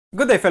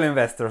Good day, fellow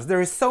investors.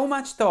 There is so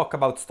much talk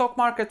about stock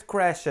market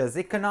crashes,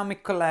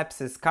 economic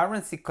collapses,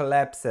 currency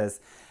collapses,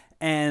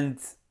 and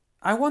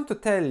I want to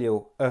tell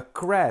you a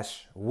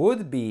crash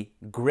would be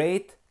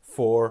great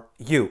for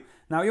you.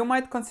 Now, you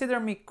might consider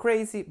me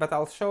crazy, but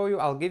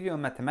I'll give you a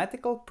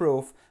mathematical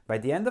proof by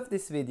the end of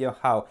this video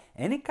how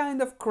any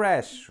kind of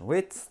crash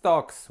with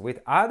stocks,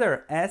 with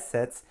other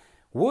assets,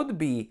 would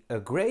be a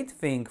great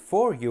thing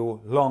for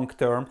you long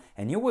term,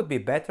 and you would be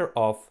better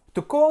off.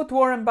 To quote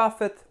Warren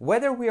Buffett,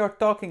 whether we are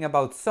talking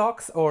about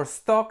socks or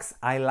stocks,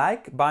 I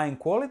like buying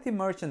quality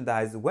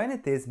merchandise when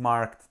it is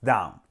marked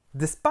down.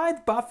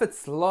 Despite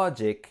Buffett's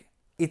logic,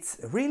 it's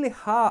really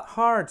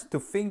hard to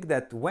think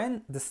that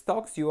when the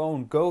stocks you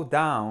own go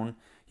down,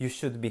 you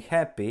should be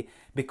happy,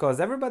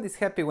 because everybody's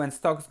happy when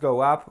stocks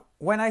go up.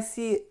 When I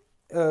see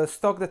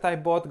stock that I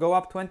bought go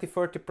up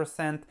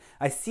 20-30%.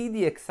 I see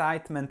the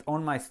excitement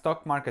on my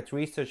stock market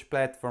research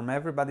platform,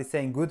 everybody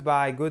saying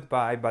goodbye,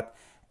 goodbye, but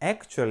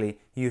actually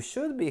you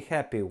should be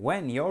happy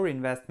when your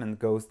investment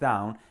goes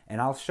down, and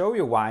I'll show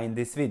you why in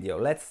this video.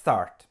 Let's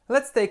start.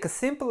 Let's take a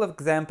simple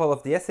example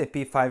of the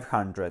S&P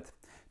 500.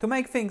 To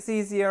make things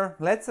easier,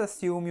 let's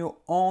assume you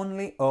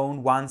only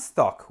own one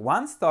stock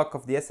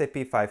of the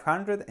S&P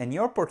 500, and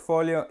your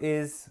portfolio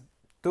is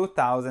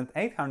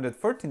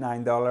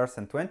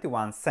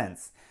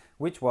 $2,849.21,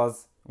 which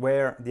was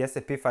where the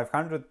S&P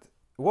 500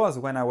 was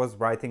when I was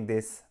writing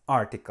this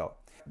article.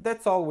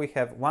 That's all we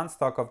have, one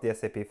stock of the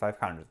S&P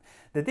 500.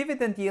 The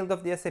dividend yield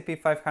of the S&P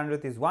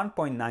 500 is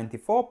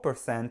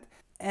 1.94%,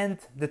 and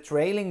the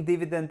trailing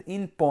dividend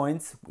in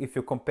points, if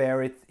you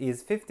compare it,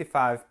 is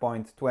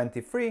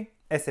 55.23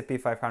 S&P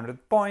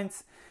 500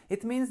 points.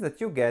 It means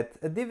that you get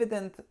a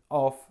dividend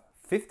of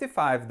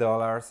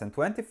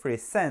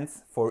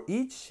 $55.23 for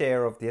each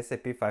share of the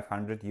S&P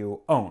 500 you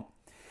own.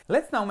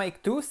 Let's now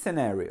make two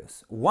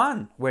scenarios.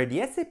 One where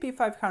the S&P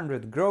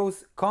 500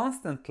 grows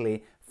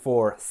constantly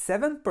for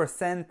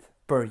 7%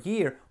 per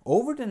year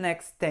over the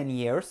next 10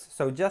 years,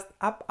 so just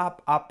up,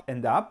 up, up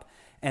and up.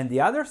 And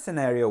the other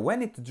scenario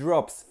when it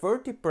drops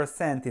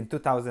 30% in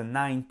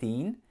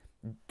 2019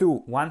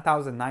 to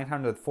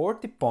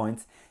 1,940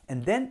 points,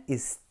 and then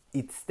it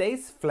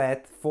stays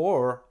flat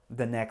for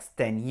the next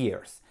 10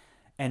 years.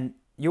 And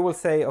you will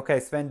say, okay,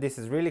 Sven, this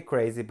is really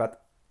crazy,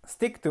 but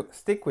stick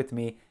with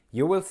me.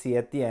 You will see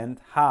at the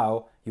end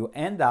how you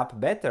end up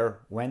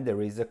better when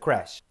there is a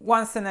crash.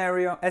 One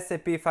scenario,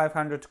 S&P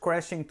 500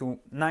 crashing to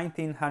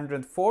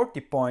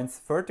 1,940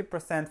 points,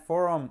 30%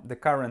 from the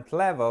current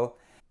level.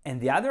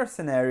 And the other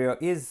scenario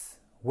is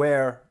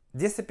where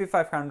the S&P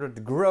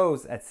 500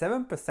 grows at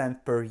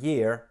 7% per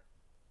year.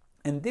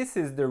 And this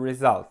is the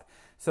result.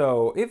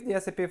 So if the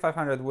S&P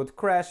 500 would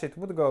crash, it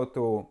would go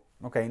to,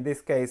 okay, in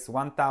this case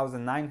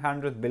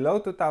 1,900, below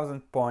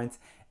 2,000 points,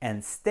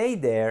 and stay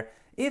there.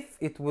 If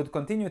it would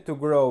continue to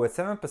grow at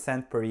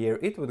 7% per year,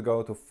 it would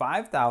go to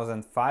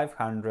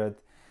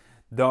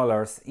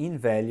 $5,500 in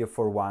value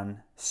for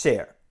one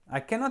share. I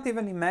cannot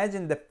even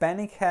imagine the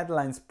panic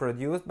headlines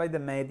produced by the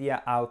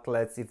media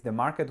outlets if the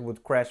market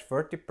would crash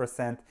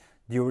 30%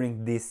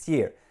 during this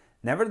year.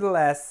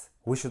 Nevertheless,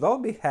 we should all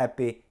be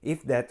happy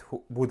if that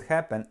would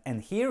happen,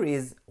 and here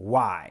is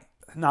why.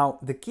 Now,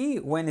 the key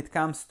when it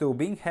comes to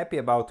being happy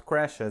about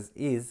crashes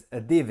is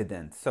a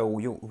dividend. So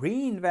you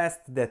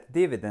reinvest that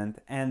dividend,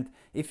 and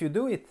if you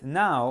do it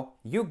now,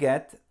 you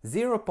get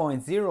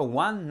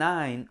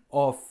 0.019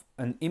 of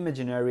an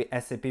imaginary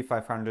S&P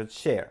 500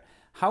 share.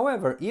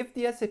 However, if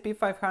the S&P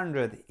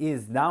 500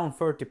 is down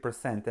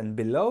 30% and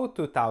below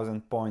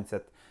 2,000 points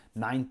at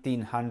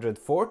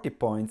 1,940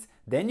 points,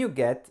 then you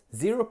get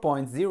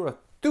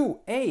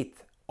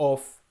 0.028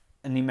 of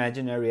an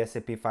imaginary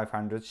S&P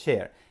 500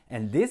 share.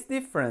 And this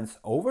difference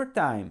over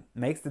time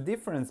makes the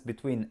difference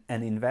between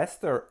an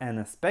investor and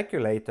a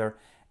speculator,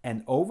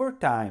 and over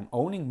time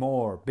owning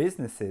more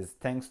businesses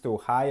thanks to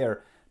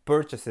higher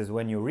purchases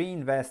when you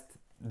reinvest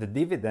the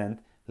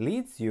dividend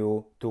leads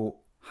you to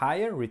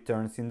higher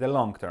returns in the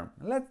long term.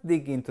 Let's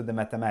dig into the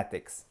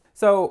mathematics.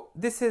 So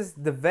this is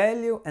the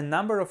value and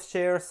number of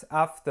shares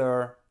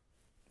after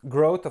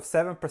growth of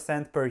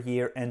 7% per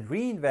year and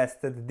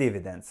reinvested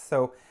dividends.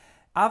 So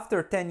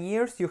after 10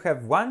 years, you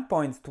have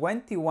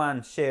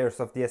 1.21 shares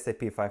of the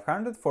S&P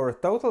 500 for a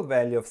total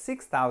value of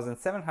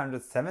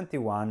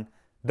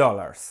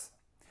 $6,771.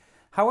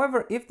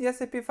 However, if the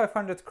S&P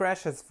 500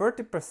 crashes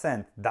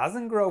 30%,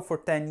 doesn't grow for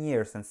 10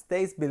 years and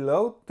stays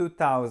below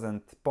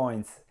 2,000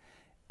 points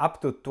up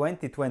to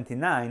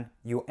 2029,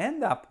 you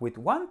end up with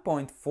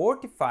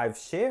 1.45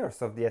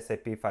 shares of the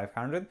S&P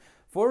 500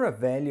 for a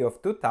value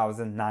of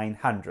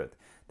 2,900.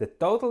 The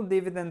total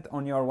dividend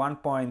on your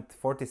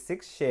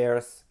 1.46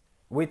 shares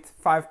with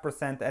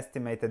 5%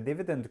 estimated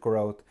dividend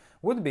growth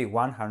would be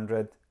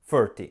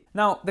 130.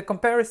 Now, the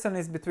comparison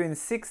is between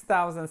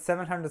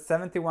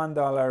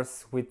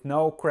 $6,771 with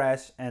no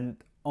crash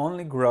and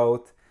only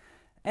growth,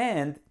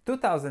 and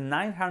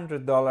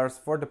 $2,900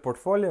 for the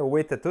portfolio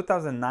with a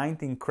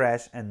 2019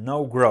 crash and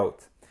no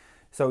growth.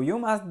 So you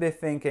must be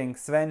thinking,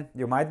 Sven,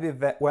 you might be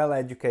well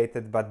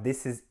educated, but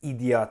this is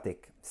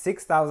idiotic.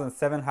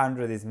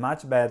 6,700 is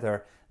much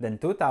better than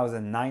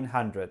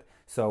 2,900.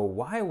 So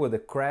why would a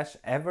crash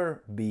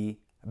ever be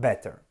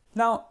better?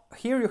 Now,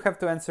 here you have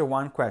to answer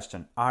one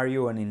question. Are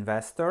you an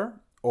investor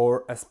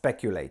or a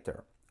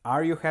speculator?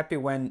 Are you happy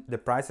when the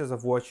prices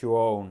of what you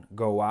own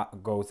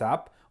goes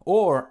up?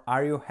 Or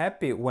are you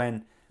happy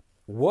when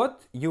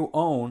what you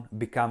own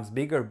becomes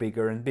bigger,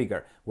 bigger and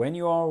bigger? When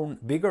you own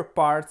bigger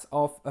parts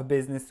of a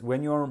business,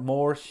 when you own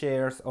more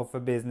shares of a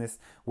business,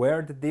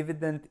 where the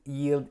dividend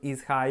yield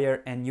is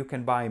higher and you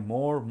can buy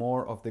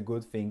more of the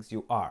good things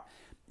you are.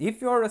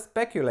 If you're a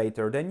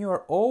speculator, then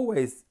you're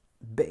always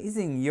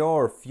basing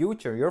your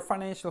future, your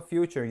financial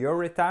future, your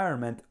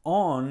retirement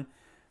on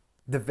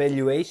the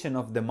valuation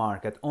of the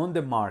market, on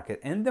the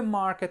market. And the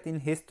market in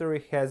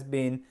history has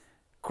been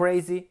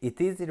crazy, it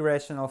is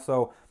irrational,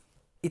 so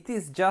it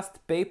is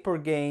just paper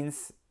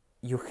gains.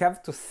 You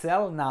have to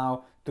sell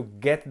now to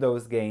get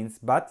those gains,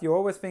 but you're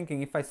always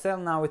thinking, if I sell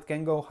now it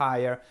can go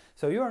higher.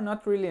 So you are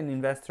not really an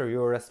investor,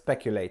 you're a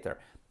speculator.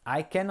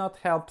 I cannot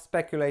help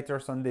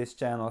speculators on this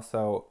channel,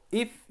 so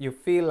if you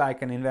feel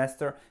like an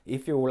investor,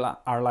 if you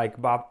are like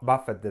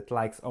Buffett that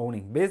likes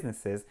owning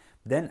businesses,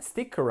 then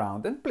stick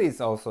around and please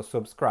also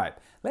subscribe.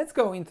 Let's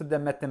go into the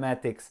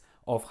mathematics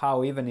of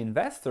how even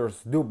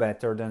investors do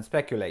better than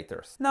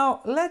speculators.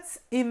 Now let's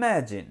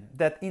imagine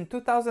that in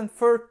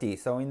 2030,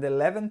 so in the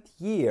 11th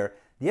year,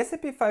 the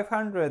S&P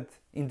 500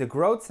 in the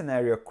growth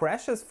scenario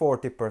crashes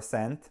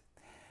 40%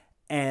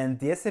 and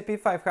the S&P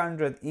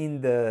 500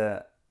 in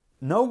the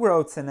no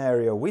growth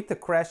scenario with a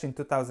crash in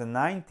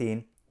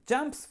 2019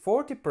 jumps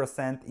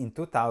 40% in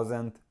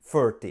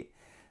 2030.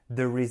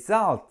 The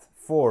result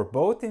for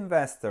both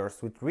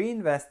investors with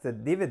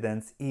reinvested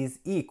dividends is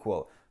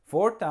equal,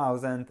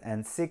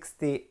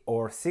 $4,060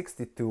 or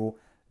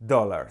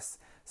 $62.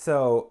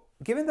 So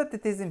given that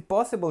it is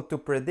impossible to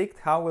predict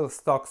how will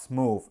stocks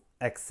move,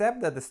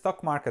 except that the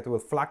stock market will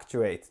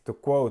fluctuate, to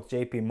quote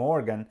JP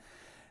Morgan,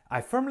 I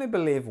firmly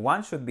believe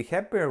one should be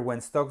happier when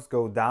stocks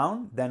go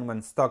down than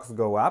when stocks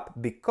go up,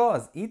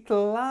 because it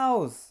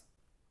allows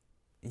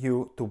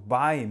you to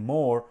buy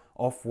more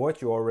of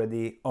what you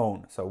already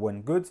own. So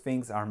when good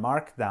things are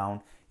marked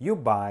down, you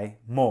buy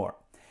more.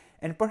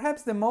 And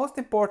perhaps the most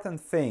important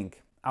thing,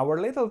 our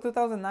little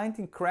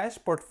 2019 crash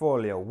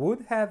portfolio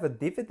would have a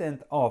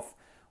dividend of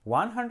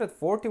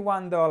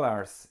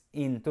 $141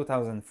 in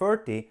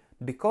 2030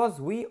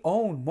 because we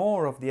own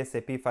more of the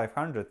S&P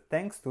 500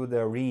 thanks to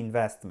the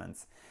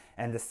reinvestments.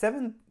 And the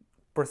 7%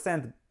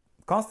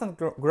 constant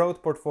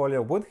growth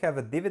portfolio would have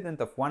a dividend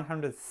of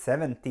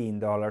 $117 in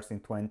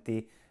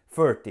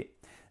 2030.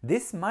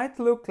 This might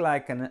look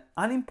like an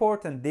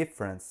unimportant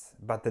difference,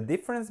 but the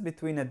difference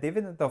between a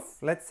dividend of,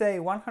 let's say,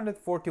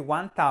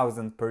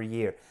 $141,000 per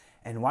year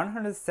and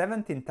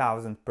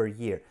 $117,000 per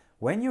year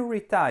when you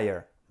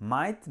retire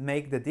might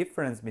make the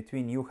difference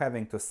between you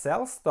having to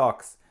sell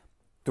stocks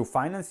to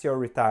finance your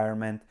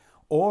retirement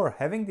or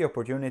having the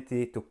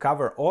opportunity to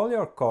cover all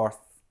your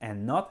costs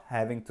and not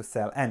having to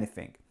sell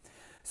anything.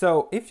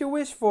 So if you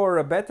wish for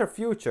a better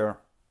future,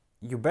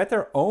 you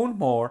better own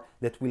more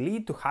that will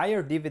lead to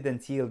higher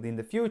dividend yield in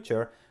the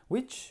future,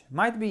 which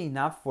might be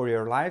enough for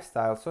your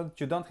lifestyle so that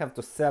you don't have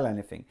to sell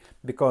anything.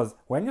 Because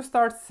when you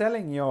start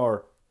selling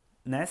your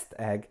nest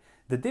egg,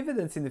 the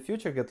dividends in the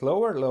future get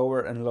lower,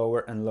 lower and lower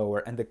and lower,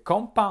 and the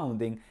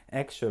compounding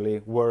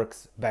actually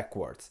works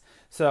backwards.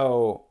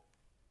 So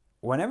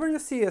whenever you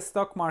see a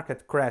stock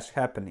market crash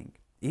happening,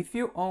 if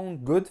you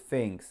own good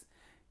things,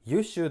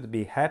 you should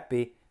be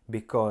happy,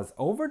 because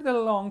over the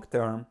long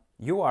term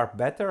you are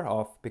better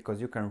off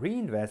because you can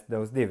reinvest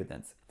those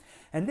dividends.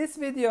 And this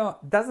video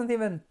doesn't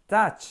even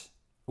touch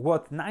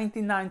what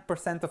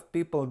 99% of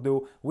people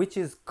do, which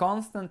is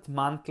constant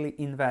monthly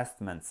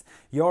investments.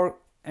 Your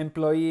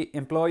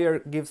employer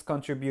gives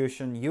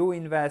contribution, you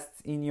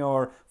invest in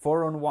your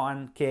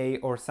 401k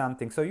or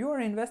something, so you are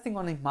investing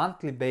on a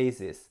monthly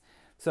basis.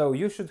 So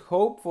you should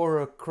hope for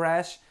a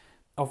crash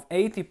of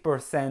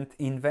 80%,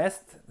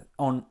 invest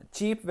on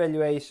cheap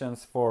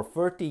valuations for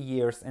 30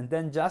 years, and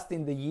then just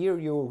in the year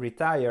you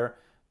retire,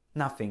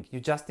 nothing. You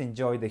just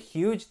enjoy the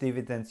huge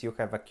dividends you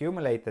have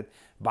accumulated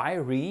by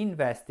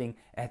reinvesting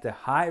at a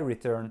high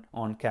return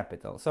on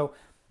capital. So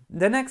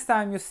the next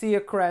time you see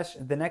a crash,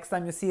 the next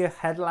time you see a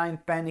headline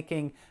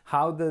panicking,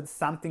 how did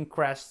something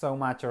crash so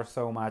much or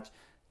so much,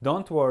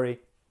 don't worry,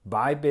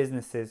 buy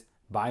businesses,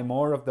 buy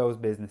more of those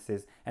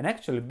businesses, and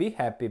actually be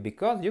happy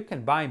because you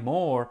can buy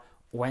more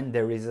when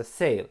there is a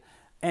sale.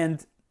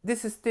 And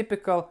this is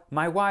typical.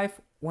 My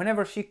wife,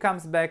 whenever she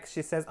comes back,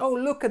 she says, oh,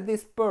 look at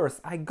this purse,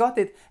 I got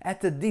it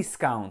at a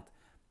discount.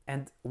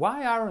 And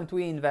why aren't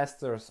we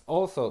investors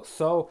also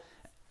so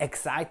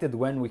excited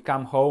when we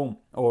come home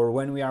or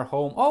when we are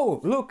home?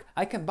 Oh, look,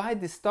 I can buy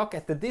this stock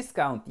at a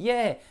discount.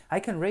 Yeah, I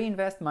can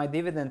reinvest my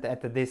dividend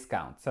at a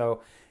discount.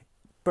 So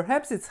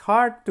perhaps it's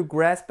hard to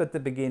grasp at the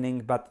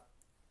beginning, but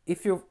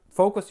if you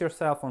focus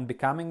yourself on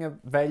becoming a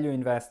value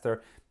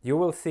investor, you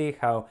will see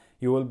how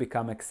you will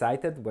become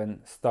excited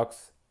when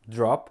stocks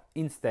drop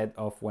instead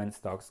of when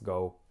stocks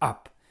go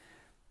up.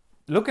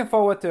 Looking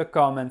forward to your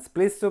comments.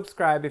 Please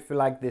subscribe if you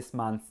like this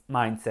month's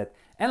mindset,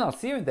 and I'll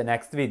see you in the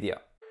next video.